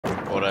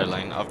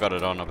Lean. I've got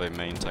it on, I've been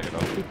mean, take it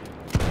off.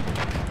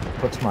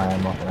 Puts my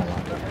aim off and I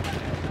like that.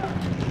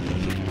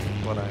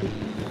 What aim?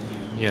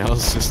 Yeah, I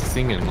was just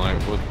thinking, like,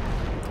 what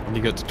do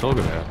you got to talk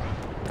about?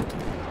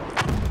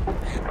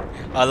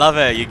 I love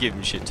how you give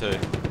him shit too.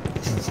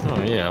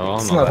 Oh yeah, well, I'm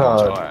It's not not that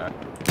hard. much higher.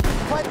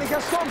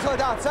 Feindlicher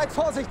Sturmsoldat, seid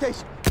vorsichtig!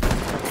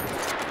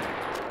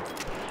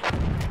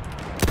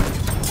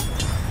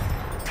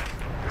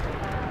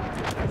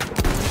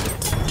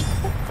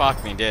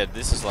 Fuck me dead,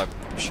 this is like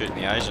shooting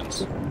the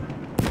Asians.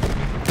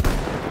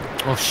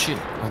 Oh shit,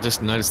 I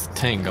just noticed the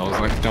tank, I was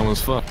like dumb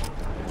as fuck.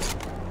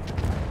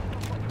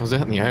 I was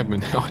out in the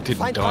open, I didn't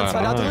die, I Feindpanzer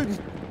da don't know.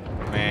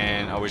 drüben!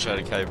 Man, I wish I had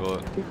a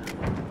K-bullet.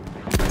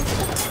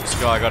 This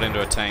guy got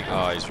into a tank.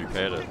 Oh, he's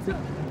repaired it.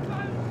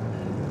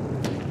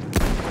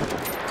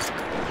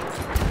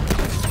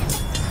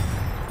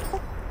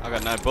 I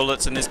got no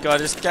bullets and this guy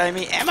just gave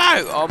me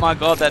ammo! Oh my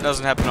god, that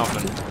doesn't happen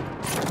often.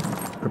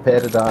 Prepare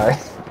to die.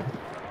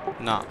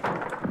 No.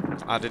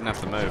 I didn't have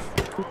to move.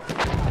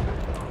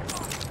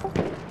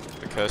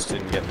 The curse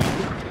didn't get me.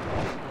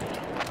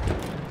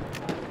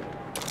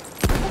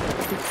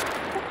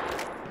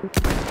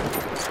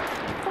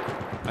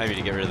 Maybe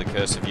to get rid of the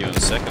curse of you in a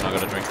second, I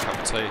gotta drink a cup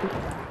of tea.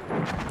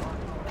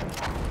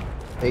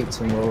 Eat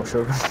some raw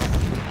sugar.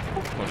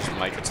 Or just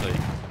make a tea.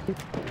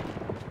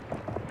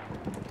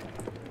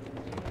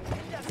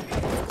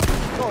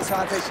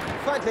 Großartig!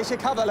 Feindliche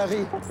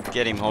Kavallerie!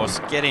 Get him, horse.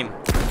 Get him.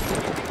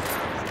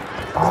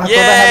 Oh, I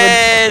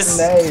Yes!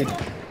 thought I had a grenade.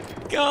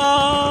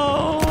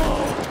 Go!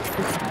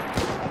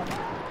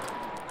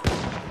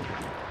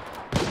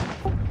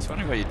 It's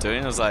funny what you're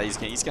doing. I was like,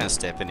 he's gonna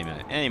step any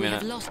minute. Any We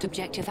have minute. lost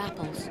objective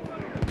apples.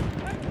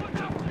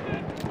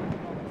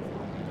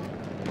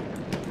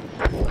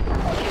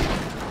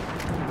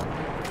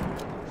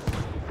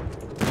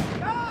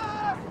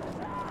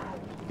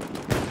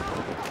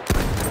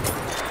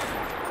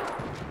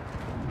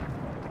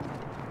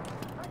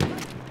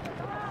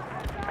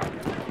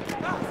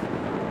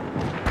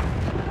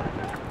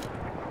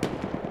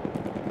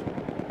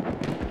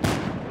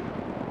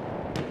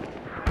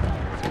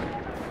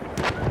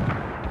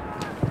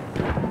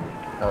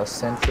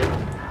 Sentry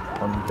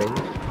on B.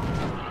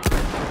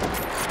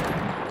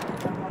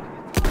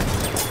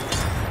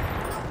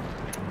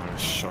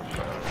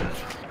 Shotgun.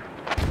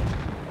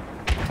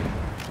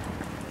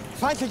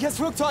 Feindliches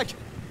Flugzeug!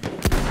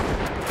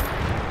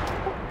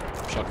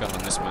 Shotgun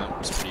on this map.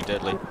 It's pretty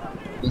deadly.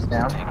 He's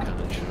down.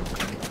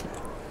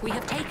 We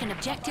have taken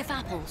objective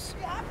apples.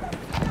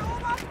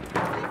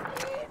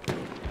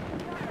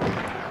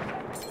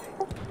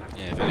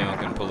 Yeah, if anyone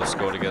can pull the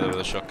score together with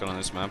a shotgun on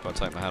this map, I'll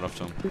take my hat off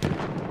to him.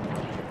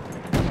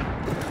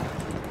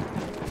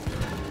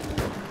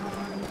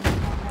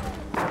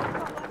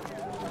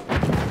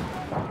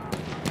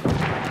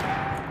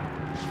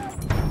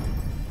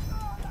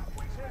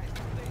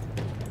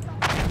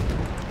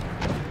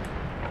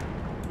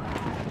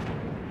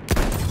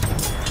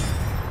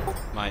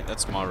 Mate,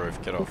 that's my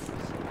roof. Get off.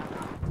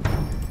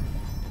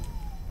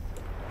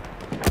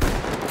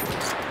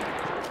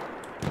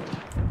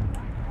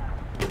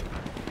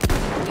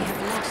 We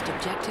have lost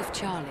objective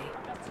Charlie.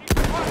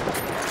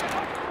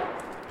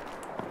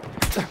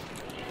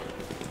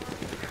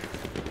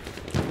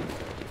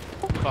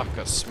 Fuck,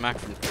 got smacked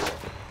from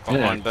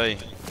behind B.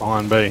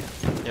 Behind B.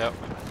 Yep.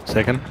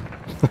 Second.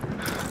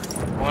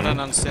 Well, I don't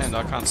understand.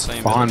 I can't see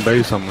him. Behind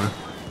B somewhere.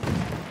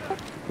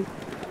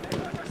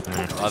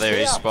 Oh, there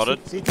he's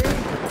spotted. Sie gehen!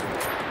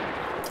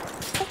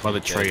 By the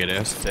tree it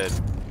is. Dead.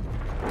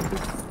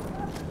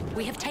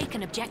 We have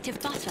taken objective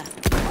butter.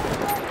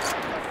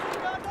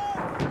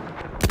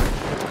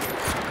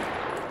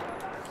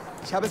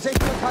 Ich habe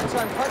Sichtkontakt zu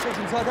einem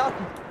feindlichen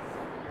Soldaten!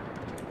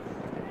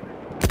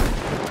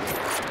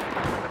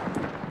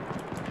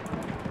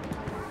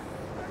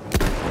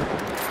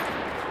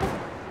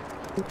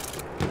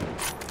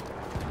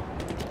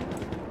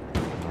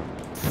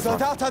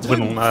 Soldat da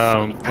drüben!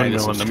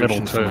 Windmill in the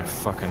middle too. My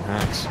fucking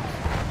hacks.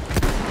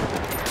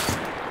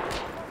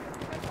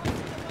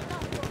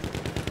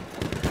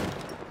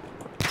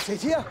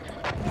 Seht ihr?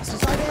 Das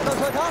ist einer ihrer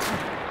Soldaten!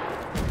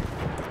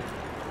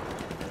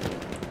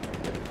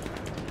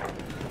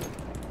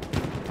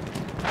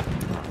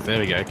 There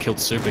we go, killed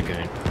Super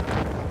Game.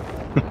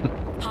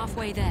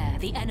 Halfway there,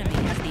 the enemy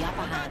has the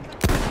upper hand.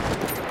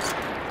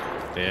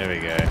 There we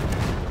go.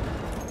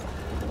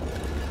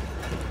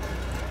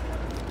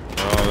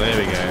 Oh, there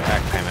we go.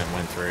 Hack payment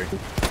went through.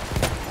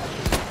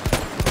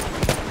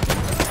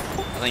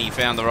 I think you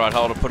found the right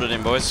hole to put it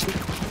in, boys.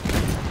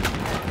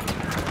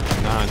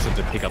 No, I said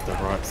to pick up the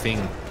right thing.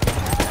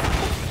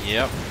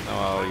 Yep.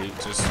 Oh, you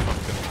just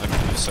fucking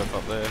opened yourself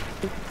up there.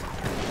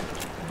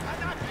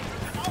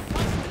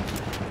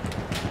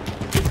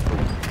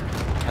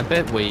 I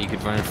bet where you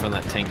could run in front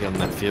of that tank on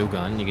that field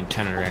gun, you can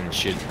turn it around and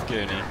shoot.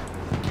 Gurney.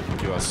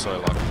 You are so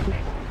lucky.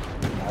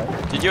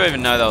 Did you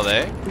even know they were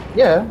there?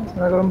 Yeah,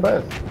 I got them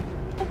both.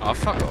 Oh,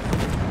 fuck off.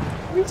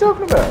 What are you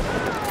talking about?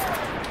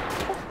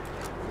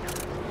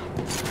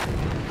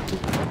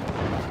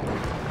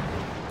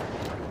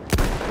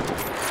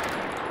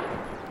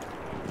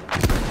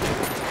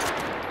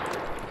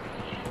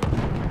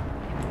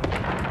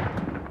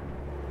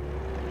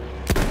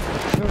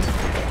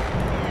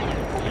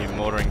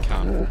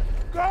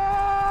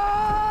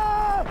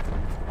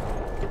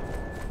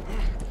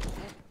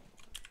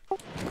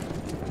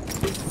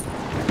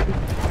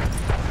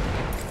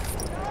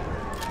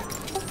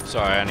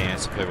 Sorry, I only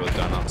answer people with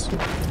donuts.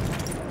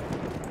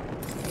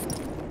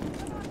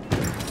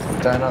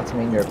 Donuts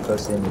mean you're a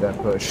pussy and you don't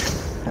push.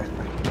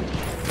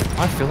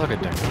 I feel like a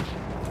donut.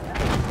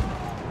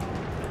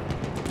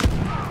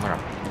 Like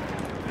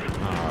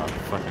a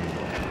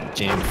fucking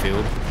jam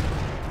filled.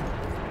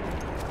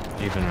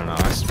 Even an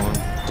iced one.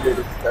 Dude,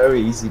 it's so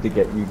easy to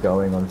get you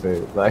going on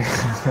food. Like,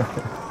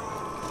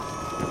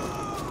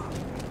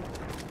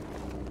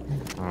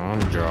 Oh, I'm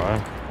dry.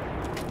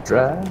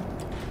 dry.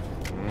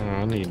 Oh,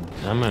 I need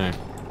ammo.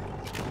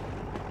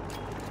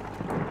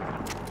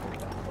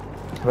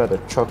 How about a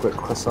chocolate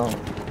croissant?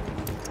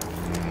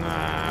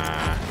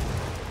 Nah.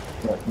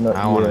 Not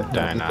I want a not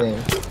your donut. thing.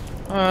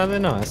 Oh, they're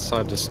nice.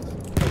 I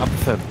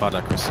prefer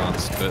butter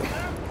croissants, but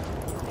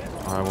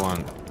I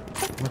want.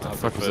 What the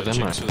fuck is it,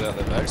 ammo? Chicks without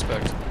their bags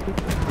packed.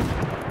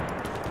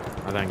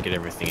 I don't get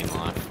everything in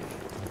life.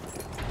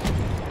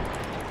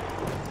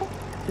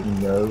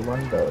 No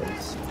one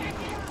does.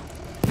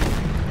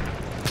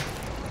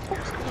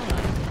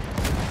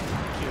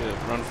 Give it a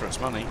run for its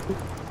money.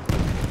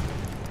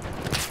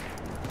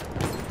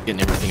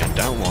 Getting everything I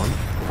don't want.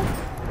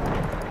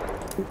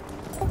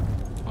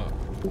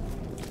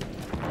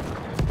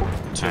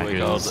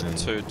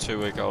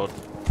 Two-week-old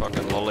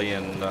fucking lolly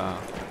and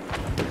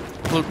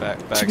Look,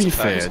 bags to be of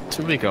fair, bags.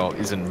 2 week old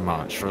isn't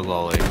much for a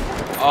lolly.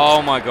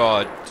 Oh my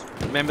god.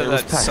 Remember It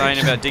was that saying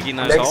packaged. about digging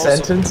those Next holes?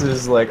 sentence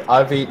is like,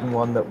 I've eaten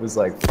one that was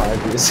like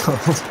 5 years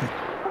old.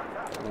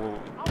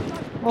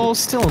 Well, it's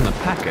still in the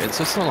packet,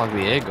 so it's not like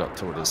the air got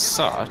to it as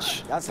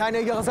such. Das ist einer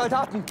ihrer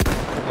Soldaten.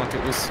 Like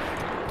it was,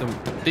 the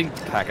big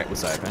packet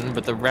was open,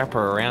 but the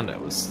wrapper around it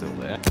was still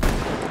there.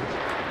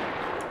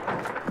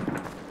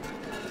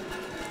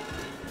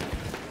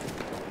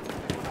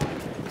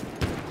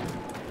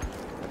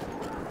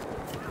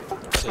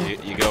 So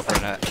your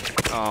girlfriend had...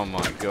 Oh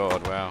my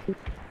god, wow.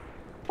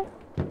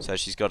 So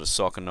she's got a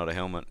sock and not a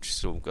helmet. She's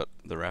still got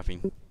the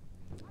wrapping.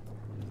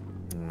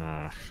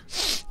 Nah.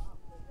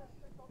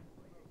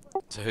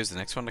 So who's the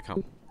next one to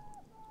come?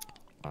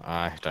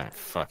 I don't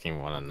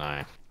fucking want to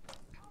know.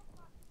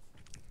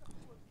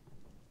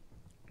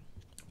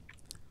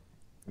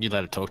 You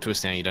let her talk to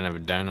us now, you don't have a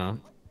donut.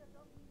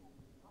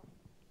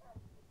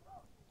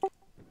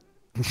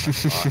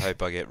 I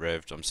hope I get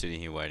revved. I'm sitting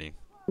here waiting.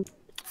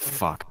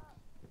 Fuck.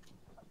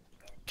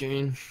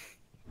 Goon.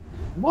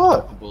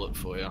 What? A bullet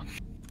for you.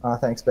 Oh,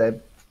 thanks, babe.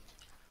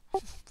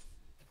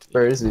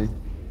 Where is he?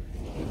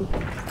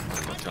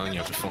 I'm not telling you,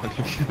 I have to find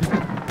him.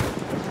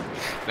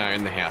 No,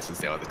 in the house is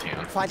the other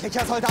town.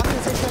 Feindlicher Soldat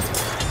gesichtet.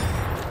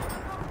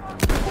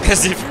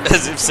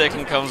 As if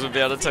second comes would be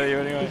able to tell you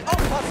anyway.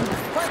 Aufpassen!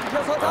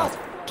 Feindlicher Soldat!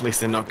 At least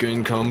they're not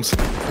goon comms.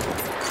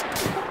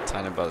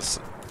 Tainted by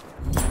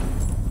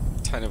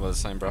the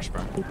same brush,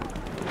 bro.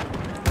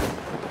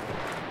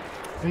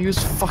 He was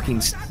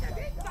fucking.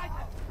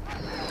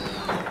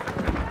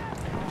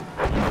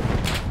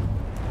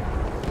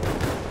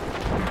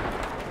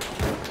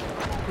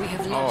 We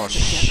have Oh lost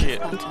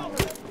shit. objective butter.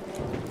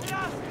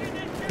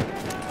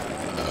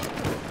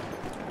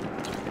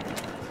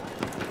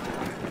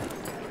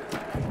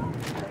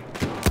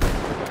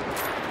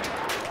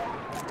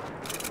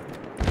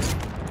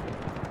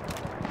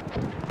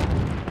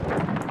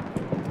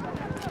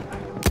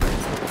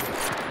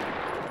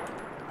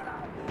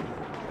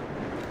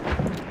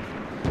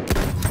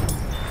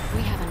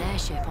 We have an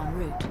airship en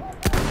route.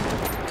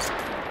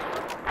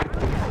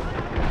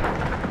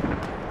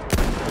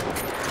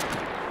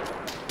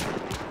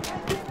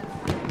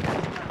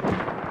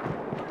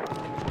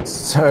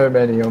 So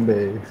many on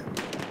B.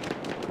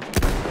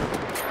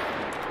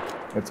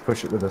 Let's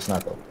push it with a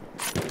sniper.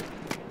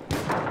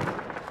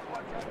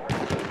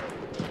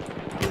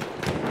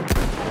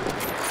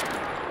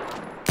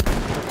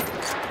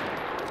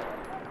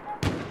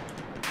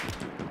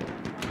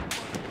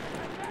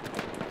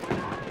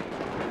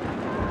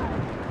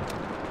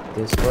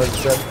 This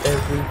was a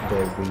very,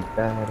 very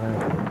bad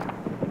idea.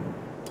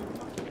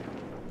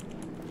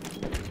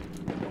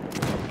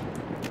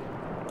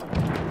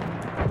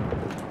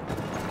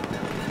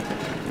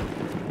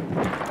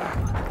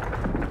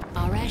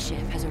 Our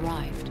airship has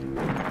arrived.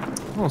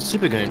 Oh,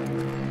 super goon.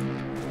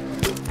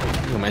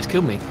 You almost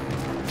killed me.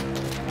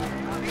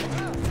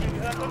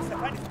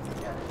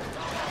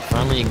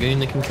 Finally a goon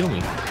that can kill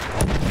me.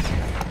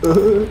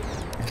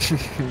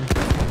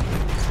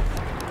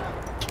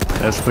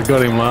 That's the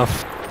got him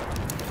laugh.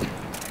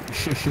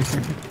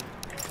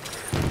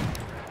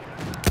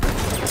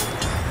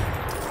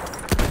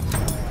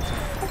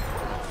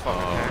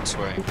 Fucking hack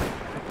swing.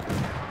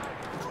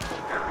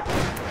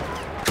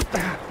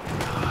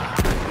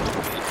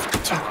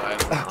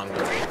 Tired, I'm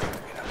hungry.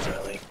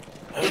 Really.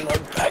 And my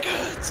back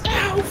hurts.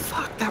 Ow,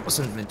 fuck, that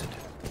wasn't meant to do.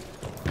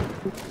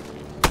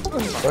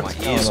 My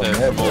What's ears going on hurt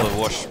there, from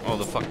bro? all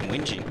the fucking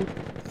whinging.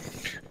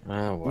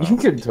 Oh, wow. You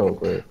can talk,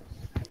 bro.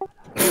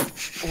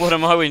 What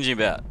am I whinging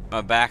about?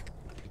 My back.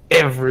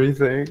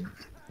 Everything.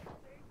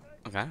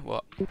 Okay,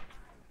 what?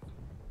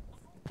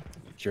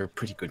 You're a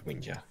pretty good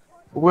whinger.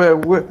 Where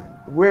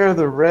are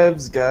the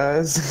revs,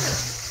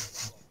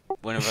 guys?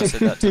 When have I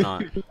said that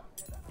tonight?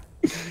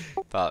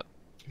 But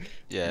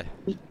Yeah.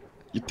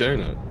 You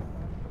donut.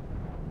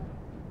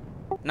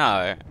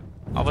 No,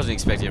 I wasn't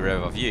expecting a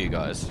rev off you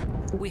guys.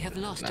 We have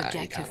lost Nah, you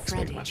objective can't expect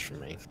Freddy. much from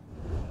me.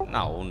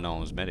 No, no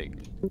one's medic.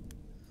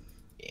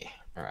 Yeah,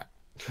 alright.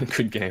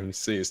 Good game.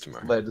 See you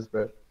tomorrow. Laters,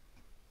 bro.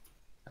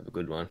 Have a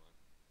good one.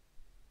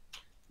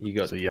 You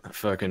got So, yeah.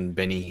 fucking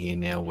Benny here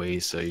now,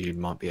 so you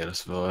might be able to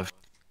survive.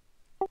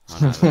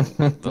 I know,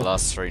 the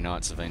last 3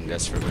 nights have been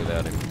desperate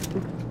without him.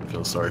 I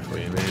feel sorry for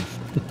you, man.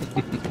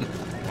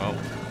 Well,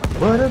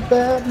 What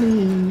about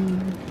me?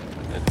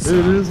 it's,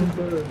 It isn't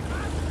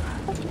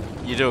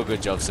bad. you do a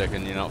good job,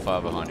 second. You're not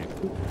far behind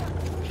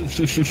him.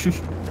 See you.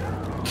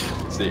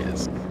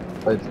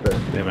 Laters, bro.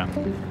 Yeah, man.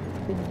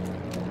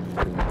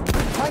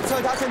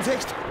 Feindsoldat in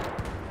Sicht.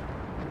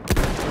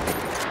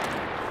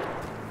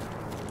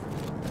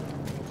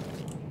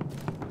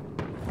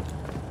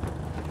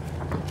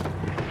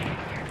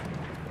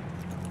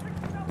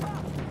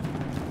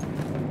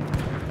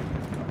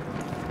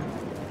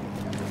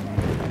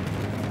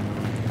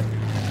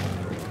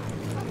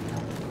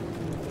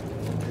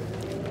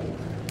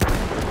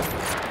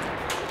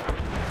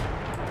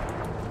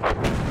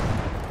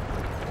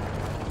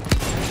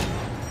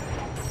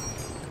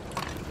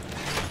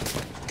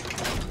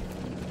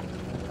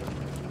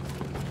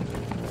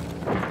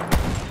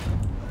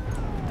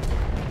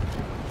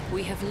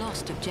 We have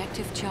lost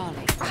objective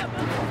Charlie.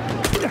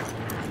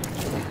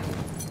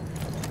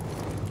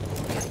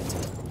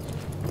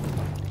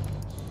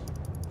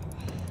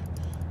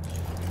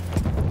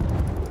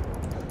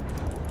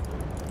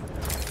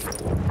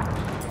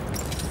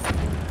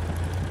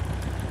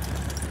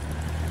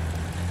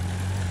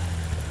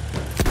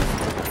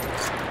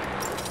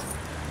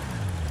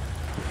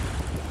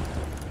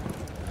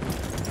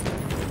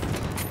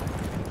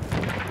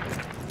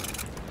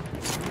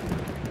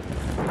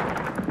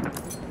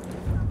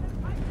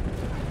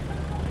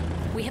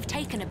 We have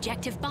taken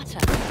objective Butter.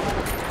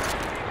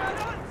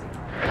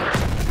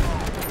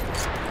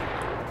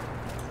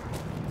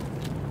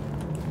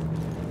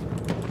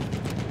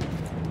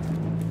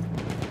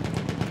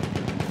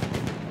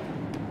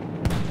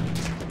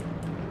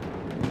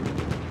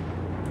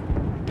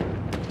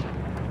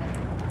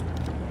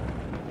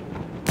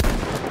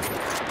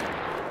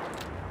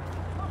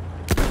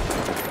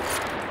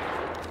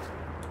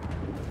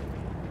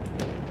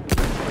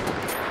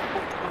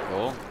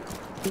 Cool.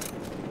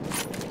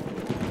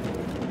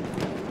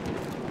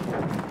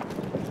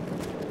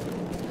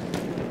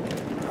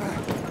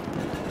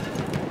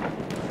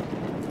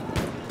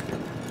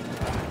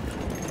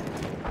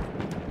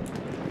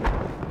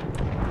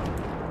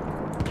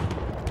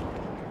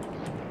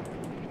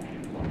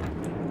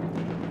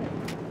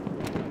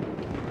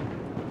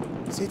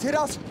 Seht ihr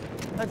das?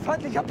 Ein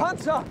feindlicher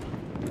Panzer!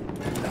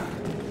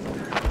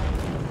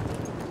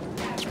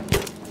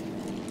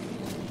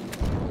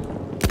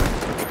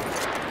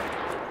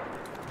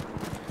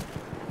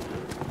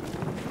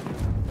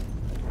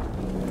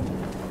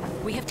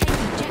 We have taken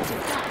objective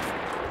Duff.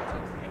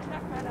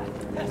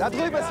 Da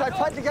drüben ist ein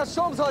feindlicher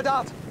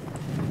Sturmsoldat!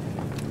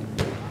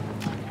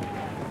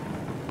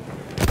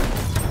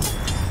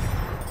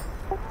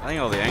 I think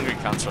all the angry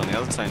cunts are on the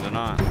other team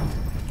tonight.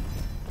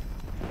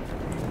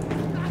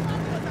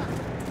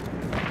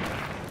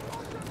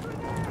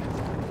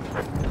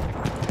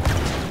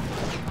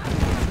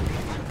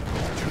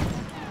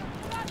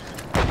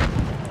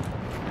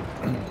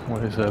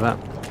 What is that?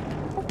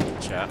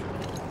 Chat.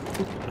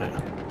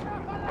 Yeah.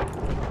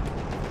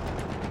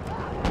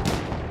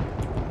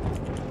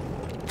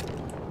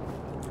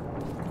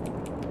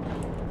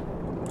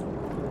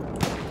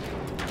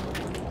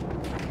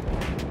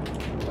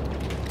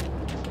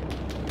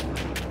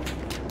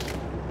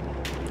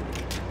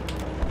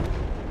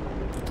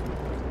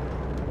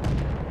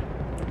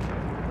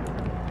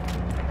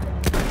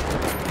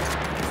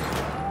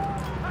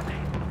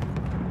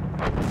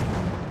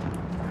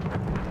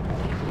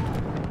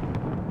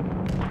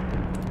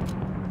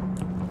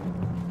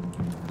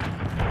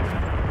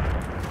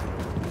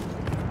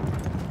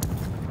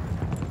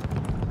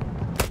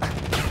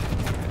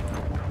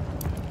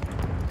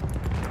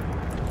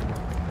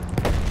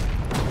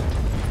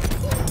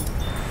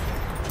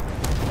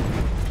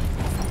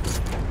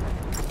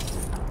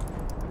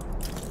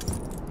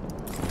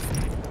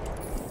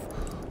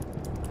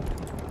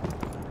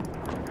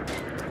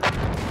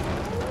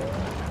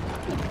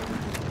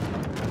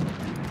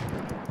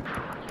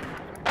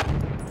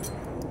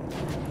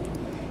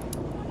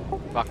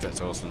 Fuck,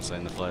 that's awesome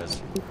seeing the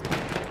flares.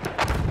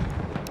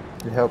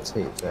 It helps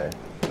heat, though.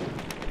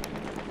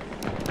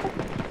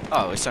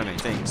 Oh, there's so many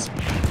things.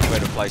 Where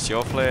to place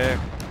your flare.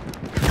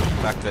 The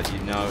fact that you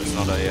know it's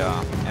not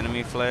a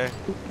enemy flare.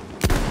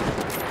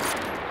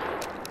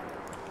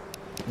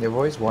 Yeah, I've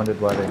always wondered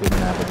why they didn't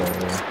have it over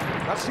there.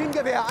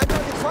 Maschinengewehr,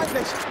 eindeutig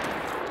feindlich!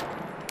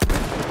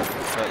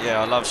 But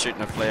yeah, I love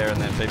shooting a flare and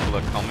then people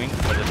are coming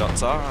where the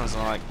dots are. I was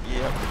like,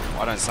 yep,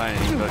 I don't say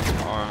anything, but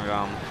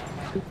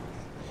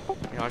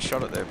I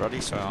shot it there,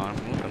 buddy, so I'm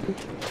looking.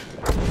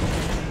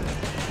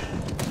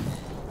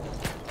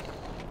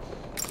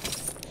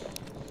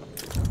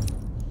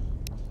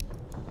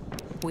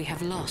 We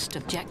have lost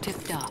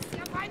objective Duff.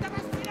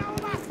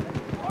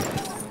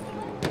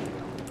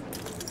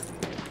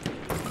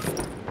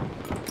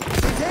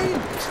 Seht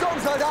ihn!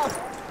 Sturmsoldat!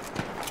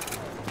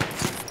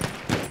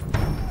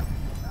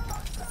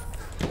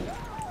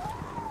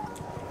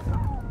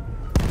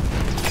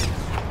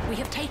 We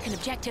have taken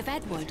objective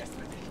Edward.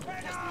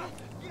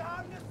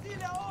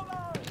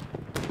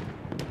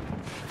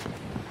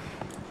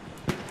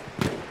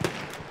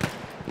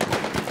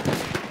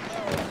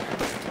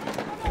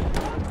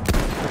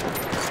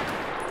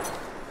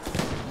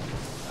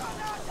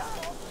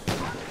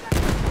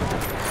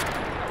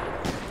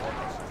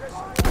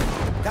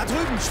 Da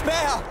drüben,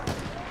 Speer!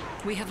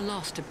 We have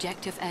lost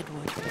objective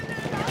Edward.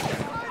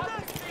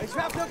 Ich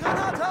werfe eine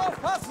Granate,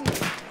 aufpassen!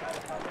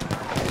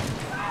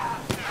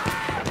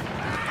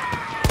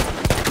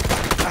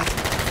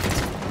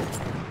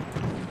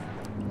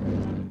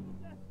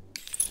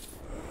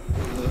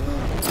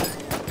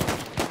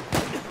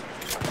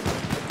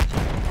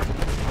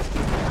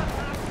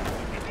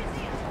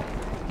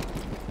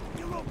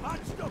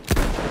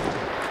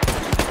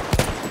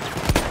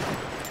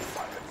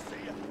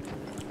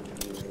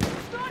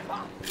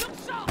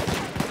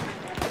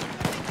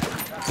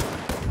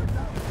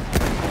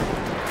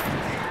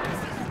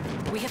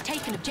 We have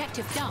taken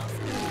objective Duff.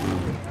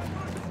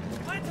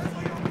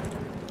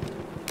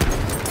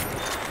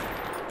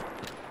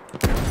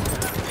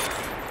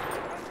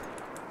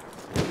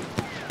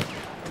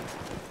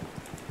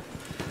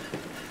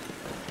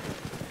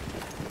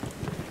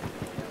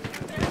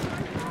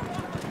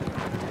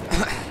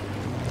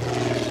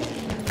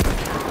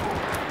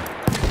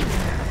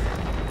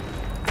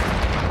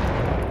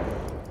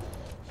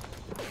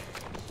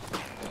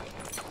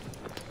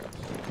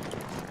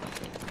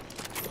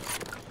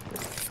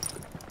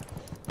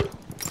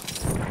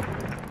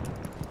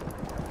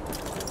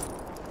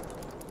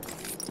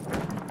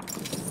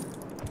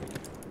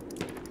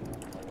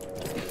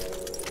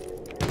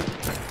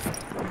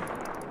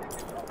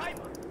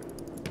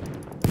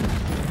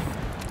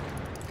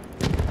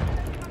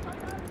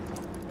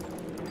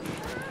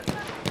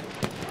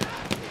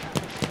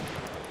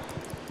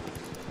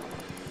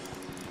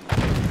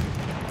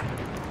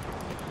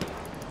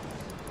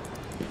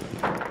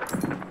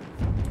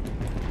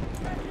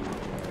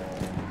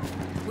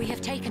 We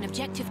have taken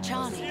objective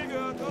Charlie.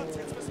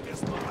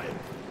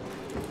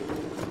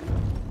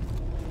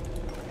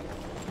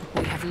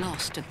 We have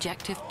lost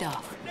objective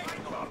Duff.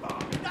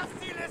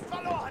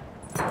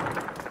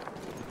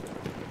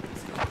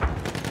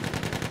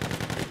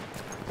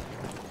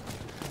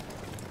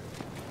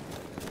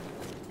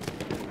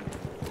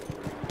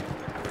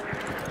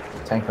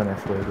 Tank on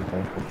F-word,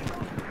 okay.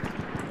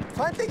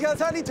 Feindlicher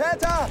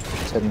Sanitäter!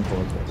 It's heading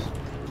towards us.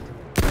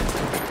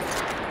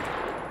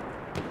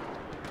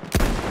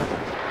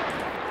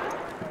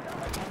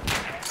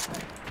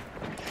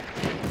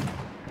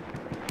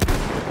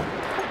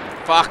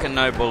 Fucking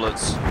no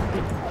bullets.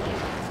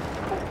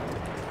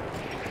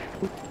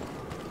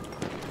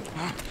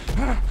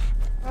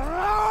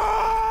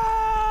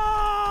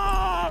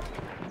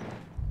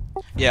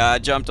 Yeah, I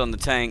jumped on the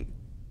tank,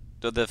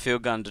 the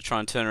field gun, to try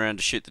and turn around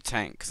to shoot the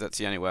tank, because that's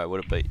the only way I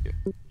would have beat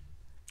you.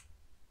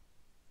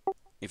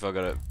 If I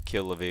got to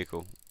kill the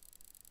vehicle.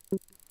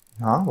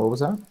 Huh? What was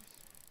that?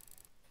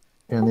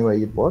 The only way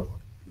you'd what?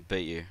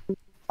 Beat you.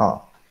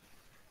 Oh.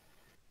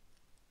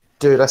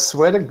 Dude, I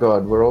swear to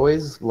God, we're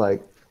always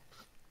like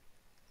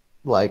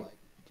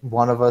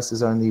one of us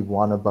is only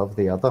one above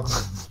the other.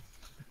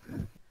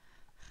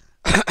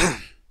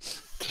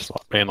 Just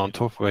like being on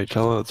top of each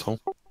other, that's all.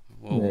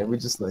 Well, Yeah, we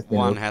just like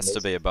one has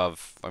to be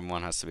above and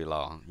one has to be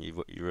lower.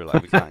 You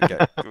realize we can't go,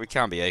 we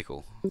can't be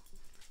equal.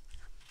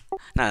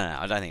 No,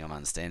 I don't think I'm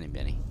understanding,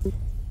 Benny.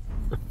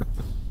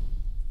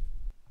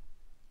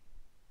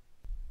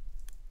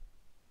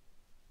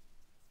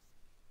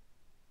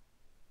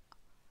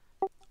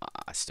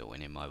 I still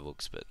win in my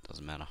books, but it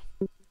doesn't matter.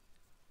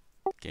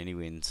 Kenny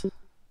wins.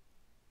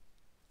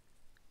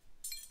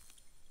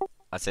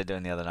 I said to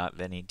him the other night,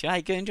 Benny,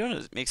 hey, Goon, do you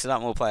want to mix it up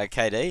and we'll play a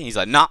KD? And he's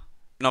like, nah,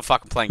 not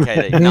fucking playing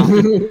KD. No.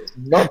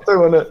 Not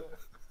doing it.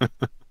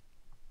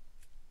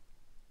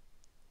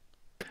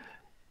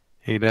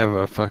 He'd have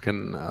a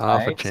fucking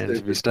half a Thanks, chance if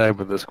dude. he stayed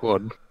with the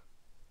squad.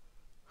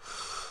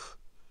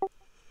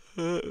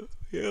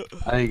 Yeah.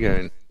 How you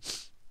going?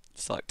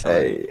 It's like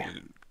telling Hey.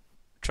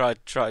 try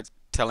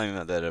telling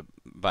him that a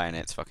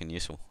bayonet's fucking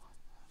useful.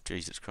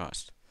 Jesus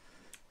Christ.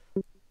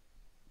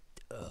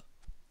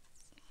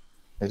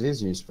 It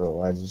is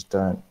useful. I just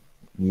don't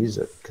use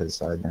it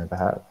because I never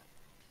have.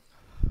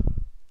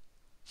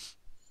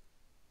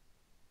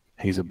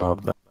 He's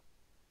above that.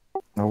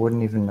 I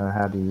wouldn't even know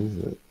how to use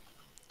it.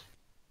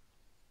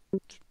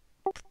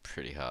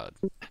 Pretty hard.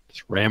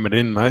 Just ram it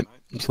in, mate.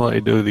 It's like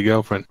you do with your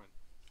girlfriend.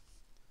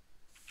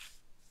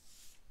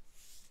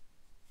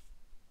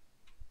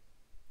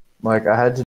 Like I had to